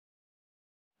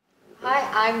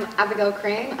Hi, I'm Abigail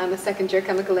Crane. I'm a second year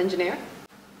chemical engineer.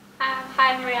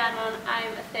 Hi, I'm Rhiannon.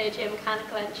 I'm a third year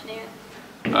mechanical engineer.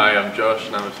 Hi, I'm Josh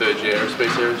and I'm a third year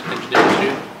aerospace engineering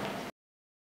student.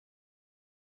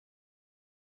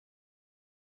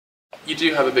 You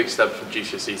do have a big step from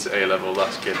GCSE to A-level,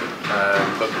 that's given.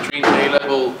 But between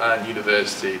A-level and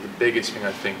university, the biggest thing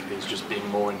I think is just being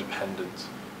more independent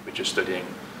with your studying.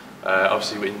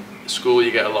 Obviously in school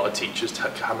you get a lot of teachers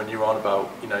hammering you on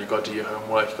about, you've got to do your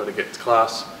homework, you've got to get to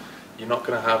class. You're not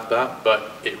going to have that,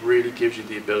 but it really gives you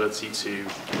the ability to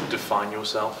define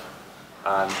yourself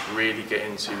and really get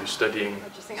into studying.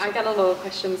 I get a lot of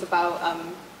questions about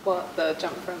what the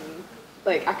jump from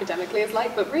academically is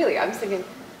like, but really I'm thinking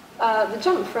the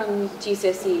jump from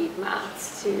GCSE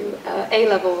maths to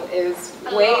A-level is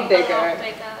way bigger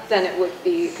than it would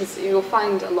be, because you'll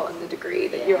find a lot in the degree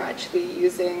that you're actually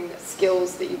using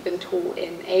skills that you've been taught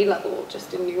in A-level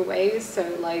just in new ways, so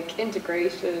like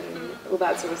integration, all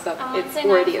that sort of stuff, it's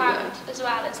already in there. As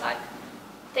well as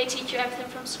they teach you everything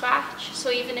from scratch, so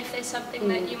even if there's something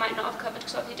that you might not have covered,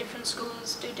 because obviously different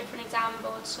schools do different exam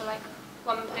boards, so like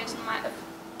one person might have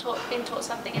been taught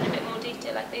something in a bit more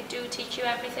detail, they do teach you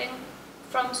everything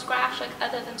from scratch,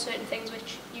 other than certain things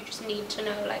which you just need to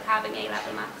know, like having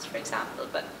A-level maths for example,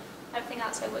 but everything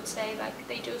else I would say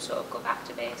they do sort of go back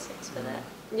to basics for that.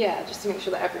 Yeah, just to make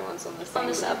sure that everyone's on the same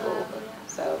level. Yeah.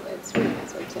 So it's a really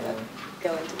nice way to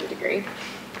go into the degree.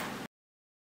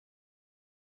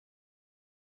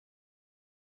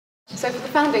 So for the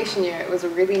foundation year, it was a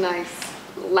really nice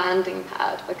landing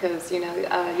pad because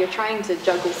you're trying to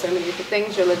juggle so many different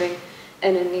things. You're living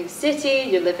in a new city,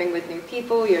 you're living with new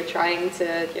people, you're trying to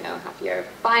have your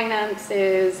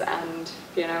finances and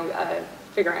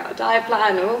figuring out a diet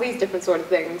plan and all these different sort of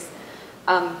things.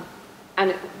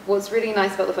 And what's really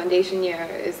nice about the foundation year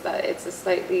is that it's a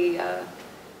slightly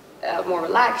more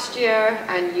relaxed year,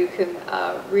 and you can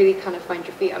really kind of find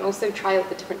your feet and also try out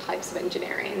the different types of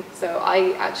engineering. So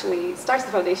I actually started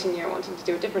the foundation year wanting to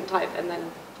do a different type, and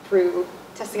then through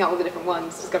testing out all the different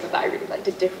ones discovered that I really liked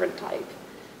a different type.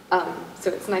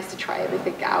 So it's nice to try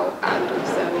everything out and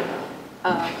also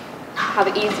have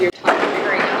an easier time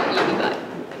figuring out uni life.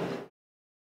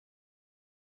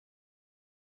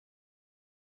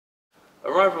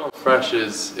 Arrival on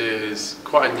Freshers is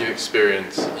quite a new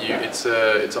experience. It's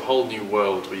a whole new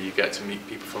world where you get to meet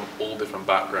people from all different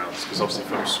backgrounds, because obviously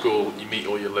from school you meet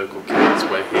all your local kids,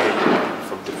 where here you meet people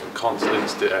from different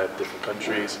continents, different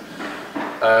countries.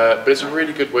 But it's a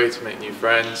really good way to make new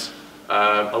friends.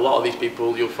 A lot of these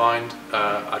people you'll find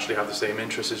actually have the same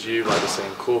interests as you, like the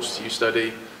same course you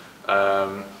study.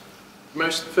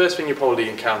 First thing you probably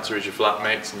encounter is your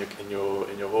flatmates in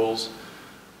your halls.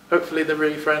 Hopefully they're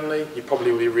really friendly, you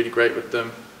probably will be really great with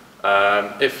them.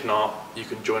 If not, you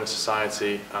can join a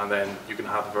society and then you can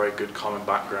have a very good common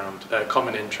background,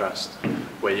 common interest,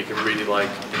 where you can really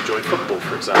enjoy football,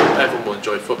 for example. Everyone will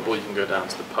enjoy football, you can go down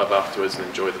to the pub afterwards and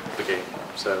enjoy the game.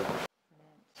 So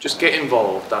just get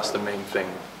involved, that's the main thing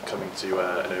coming to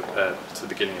the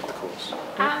beginning of the course.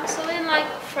 So in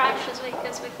Freshers Week,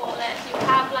 as we call it, you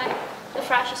have the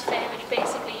Freshers Fair, which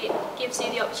basically gives you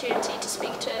the opportunity to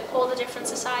speak to all the different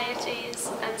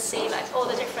societies and see all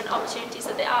the different opportunities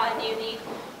that there are in uni,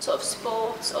 sort of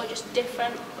sports or just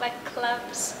different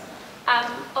clubs.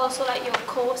 Also your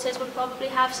courses will probably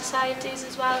have societies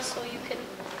as well, so you can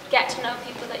get to know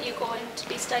people that you're going to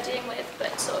be studying with,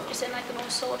 but sort of just in a more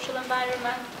social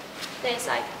environment. There's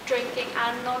drinking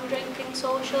and non-drinking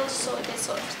socials, so there's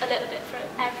sort of a little bit for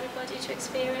everybody to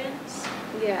experience.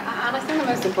 Yeah, and I think the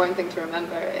most important thing to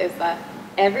remember is that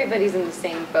everybody's in the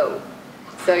same boat.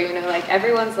 So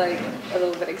everyone's a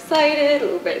little bit excited, a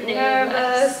little bit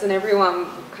nervous, and everyone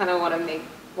kind of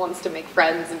wants to make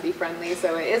friends and be friendly.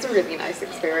 So it is a really nice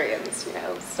experience,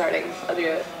 starting at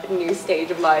a new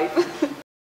stage of life.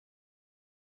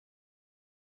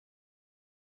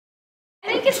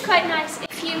 I think it's quite nice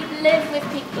if you live with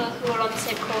people who are on the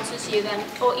same course as you then,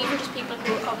 or even just people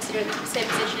who obviously are in the same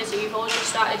position as you, you've all just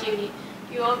started uni,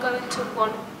 you're all going to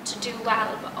want to do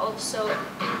well, but also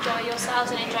enjoy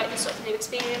yourselves and enjoy the sort of new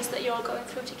experience that you're all going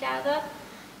through together.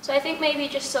 So I think maybe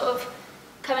just sort of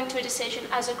coming to a decision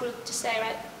as a group to say,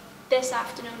 right, this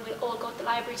afternoon we'll all go to the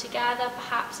library together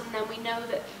perhaps, and then we know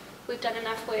that we've done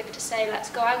enough work to say let's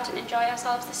go out and enjoy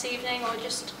ourselves this evening, or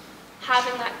just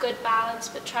having that good balance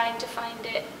but trying to find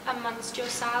it amongst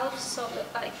yourselves so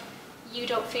that you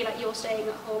don't feel like you're staying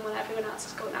at home while everyone else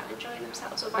is going out and enjoying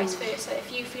themselves, or vice versa.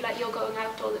 If you feel like you're going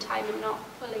out all the time and not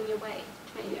pulling your weight,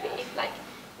 maybe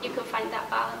you can find that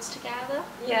balance together.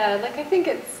 Yeah, I think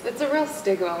it's a real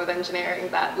stigma with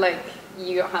engineering that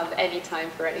you don't have any time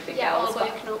for anything else. All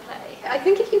work, no play. I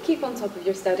think if you keep on top of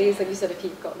your studies, like you said, if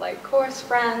you've got like course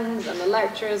friends and the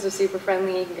lecturers are super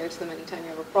friendly, you can go to them anytime you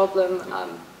have a problem.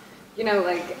 You know,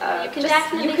 like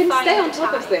you can stay on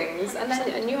top of things,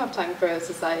 and you have time for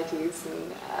societies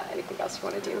and anything else you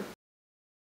want to do.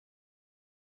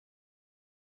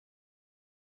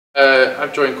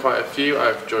 I've joined quite a few.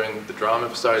 I've joined the drama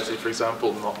society, for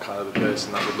example. Not kind of the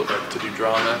person that would look like to do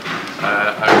drama.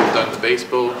 I've done the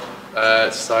baseball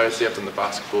society. I've done the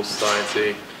basketball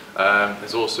society.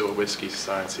 There's also a whiskey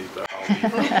society, but I'll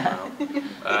leave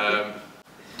that now.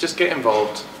 Just get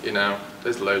involved. You know,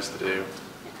 there's loads to do.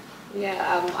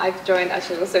 Yeah, I've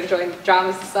also joined the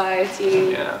drama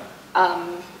society. Yeah.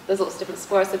 There's lots of different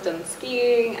sports. I've done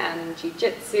skiing and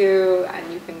jiu-jitsu,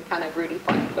 and you can kind of really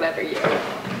find whatever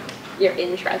your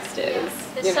interest is.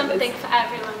 There's something for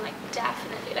everyone, like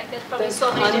definitely. Like there's probably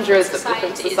so many hundreds different of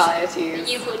different societies that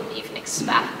you wouldn't even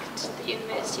expect the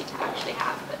university to actually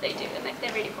have, but they do, and like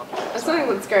they're really popular. And something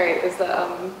that's great is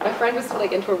that my friend was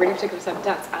like into a really particular type of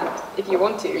dance, and if you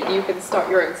want to, you can start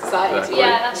your own society. Exactly.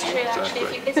 Yeah, that's true. Actually,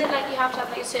 Exactly. is it like you have to have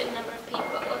like a certain number of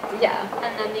people? Yeah.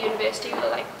 And then the university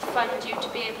will like fund you to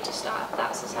be able to start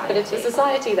that society. But if the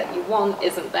society that you want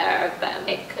isn't there, then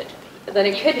it could be. Then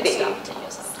it You could be. start it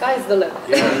yourself. Sky's the limit.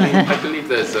 Yeah, I believe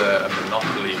there's a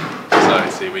Monopoly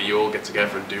society where you all get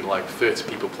together and do like 30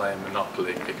 people playing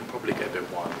Monopoly. It can probably get a bit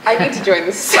wild. I need to join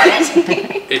the society.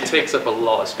 It takes up a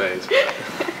lot of space. I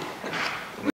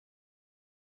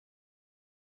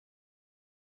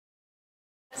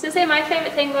was going to say my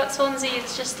favourite thing about Swansea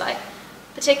is just like,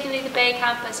 particularly the Bay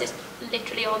campus is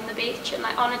literally on the beach, and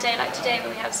like on a day like today where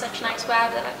we have such nice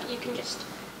weather, like you can just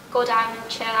go down and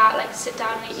chill out, like sit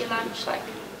down and eat your lunch, like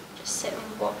just sit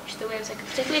and watch the waves. Like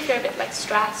particularly if you're a bit like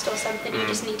stressed or something, you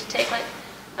just need to take like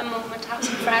a moment, have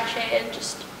some fresh air, and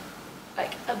just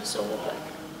like absorb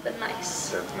like the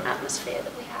nice atmosphere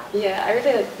that we have. Yeah, I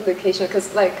really like the location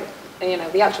because, like, you know,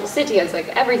 the actual city has like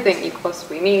everything you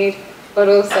possibly need, but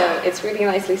also it's really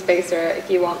nicely spaced. Or if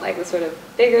you want like the sort of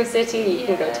bigger city, you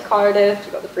can go to Cardiff.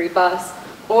 You've got the free bus.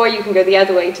 Or you can go the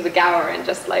other way to the Gower and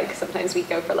just like, sometimes we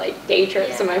go for like day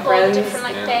trips with my friends. All the different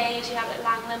like bays, you have like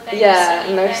Langland Bay. Yeah,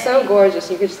 and they're so gorgeous,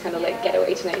 you could just kind of like get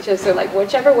away to nature. So like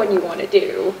whichever one you want to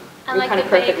do, and you're like kind of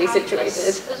perfectly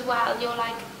situated. As well, you're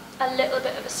like a little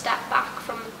bit of a step back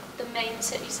from the main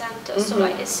city centre. So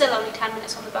like it's still only 10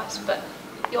 minutes on the bus, but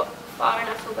you're far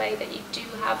enough away that you do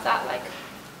have that like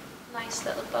nice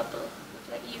little bubble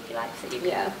of like uni life that you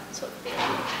can sort of be in.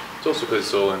 It's also because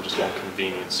it's all in just one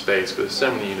convenient space, because there's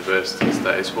so many universities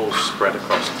that it's all spread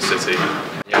across the city.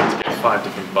 You have to get 5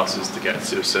 different buses to get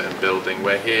to a certain building,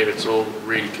 where here it's all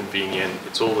really convenient,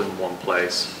 it's all in one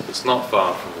place. It's not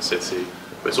far from the city,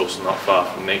 but it's also not far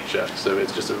from nature, so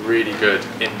it's just a really good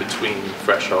in-between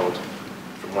threshold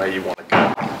from where you want to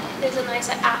go. There's a nice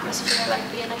like, atmosphere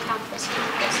like being a campus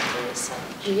university as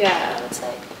such. Yeah, I would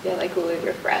say. Yeah, like all of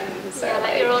your friends. Yeah,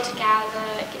 like you're all together.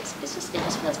 Like it just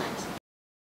feels nice.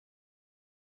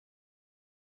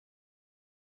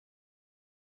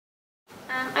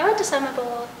 I went to summer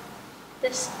ball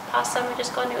this past summer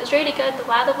just gone. It was really good. The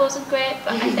weather wasn't great,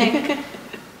 but I think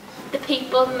the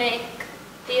people make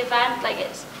the event like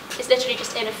it's literally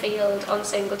just in a field on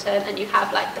Singleton, and you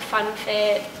have like the fun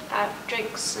fair,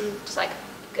 drinks and just like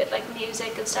good like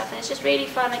music and stuff, and it's just really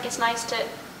fun. Like it's nice to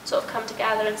sort of come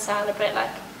together and celebrate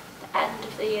like the end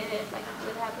of the year like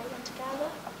with everyone together.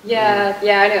 Yeah,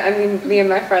 I know. I mean, me and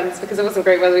my friends, because it wasn't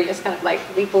great weather, we just kind of like,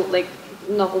 we bought like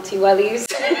novelty wellies.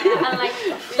 And like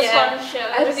fun shows.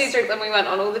 I had a few drinks and we went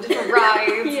on all the different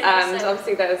rides, and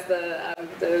obviously there's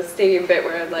the stadium bit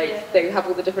where like they have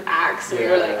all the different acts, and we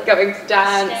were like going to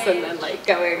dance and then like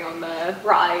going on the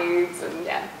rides, and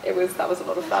that was a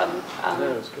lot of fun.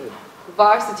 It was good.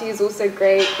 Varsity is also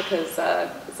great because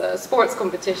it's a sports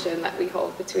competition that we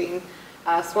hold between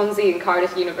Swansea and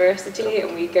Cardiff University,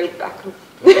 and we go back and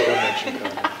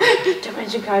don't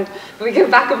mention Cardiff. But we go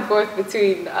back and forth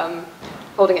between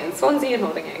holding it in Swansea and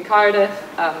holding it in Cardiff.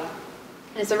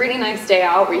 It's a really nice day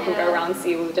out where you can go around,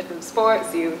 see all the different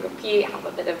sports, you compete, have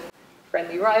a bit of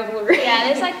friendly rivalry.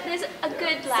 Yeah, there's a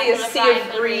good level of sea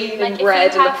of green like, and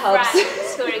red in the pubs. If you have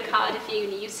friends who are in Cardiff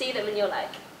Uni, you see them and you're like,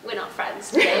 we're not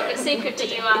friends today, but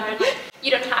secretly you are, and like,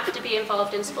 you don't have to be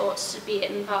involved in sports to be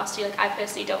in varsity. Like I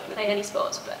personally don't play any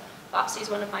sports, but varsity is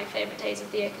one of my favourite days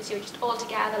of the year because you're just all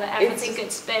together, like everyone's in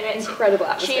good spirits, incredible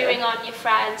atmosphere. Cheering on your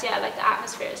friends. Yeah, like the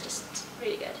atmosphere is just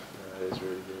really good. Yeah, it is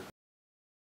really good.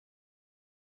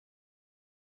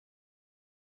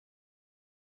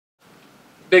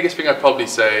 Biggest thing I'd probably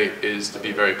say is to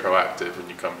be very proactive when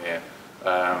you come here.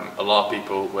 A lot of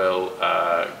people will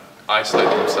isolate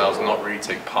themselves, not really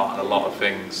take part in a lot of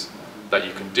things, that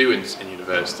you can do in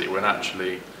university, when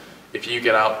actually, if you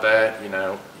get out there, you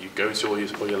know, you go to all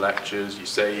your lectures, you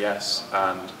say yes,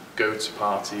 and go to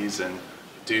parties and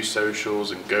do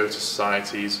socials and go to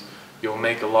societies, you'll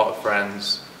make a lot of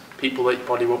friends, people that you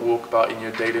probably won't walk about in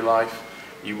your daily life.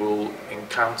 You will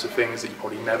encounter things that you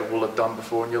probably never will have done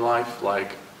before in your life,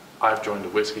 like I've joined a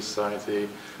whiskey society.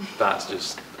 That's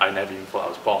just, I never even thought that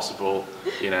was possible.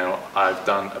 You know, I've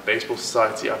done a baseball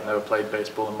society. I've never played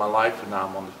baseball in my life, and now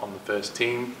I'm on the first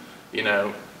team. You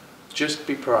know, just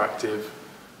be proactive.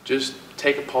 Just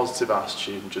take a positive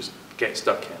attitude and just get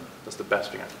stuck in. That's the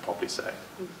best thing I could probably say.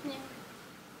 Yeah.